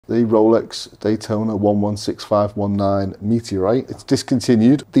the Rolex Daytona 116519 Meteorite. It's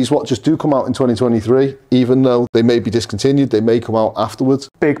discontinued. These watches do come out in 2023, even though they may be discontinued, they may come out afterwards.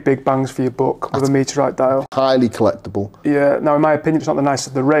 Big bangs for your buck with a Meteorite dial. Highly collectible. Yeah, now in my opinion, it's not the nicest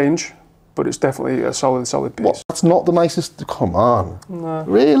of the range, but it's definitely a solid piece. What? That's not the nicest? Come on. No.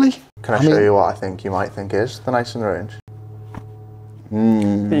 Really? Can I show you what I think you might think is the nicest in the range?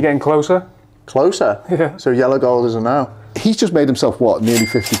 Are you getting closer? Closer? Yeah. So yellow gold is a no. He's just made himself, what, nearly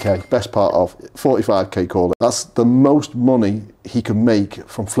 50k, best part of 45k, call it. That's the most money he can make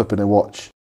from flipping a watch.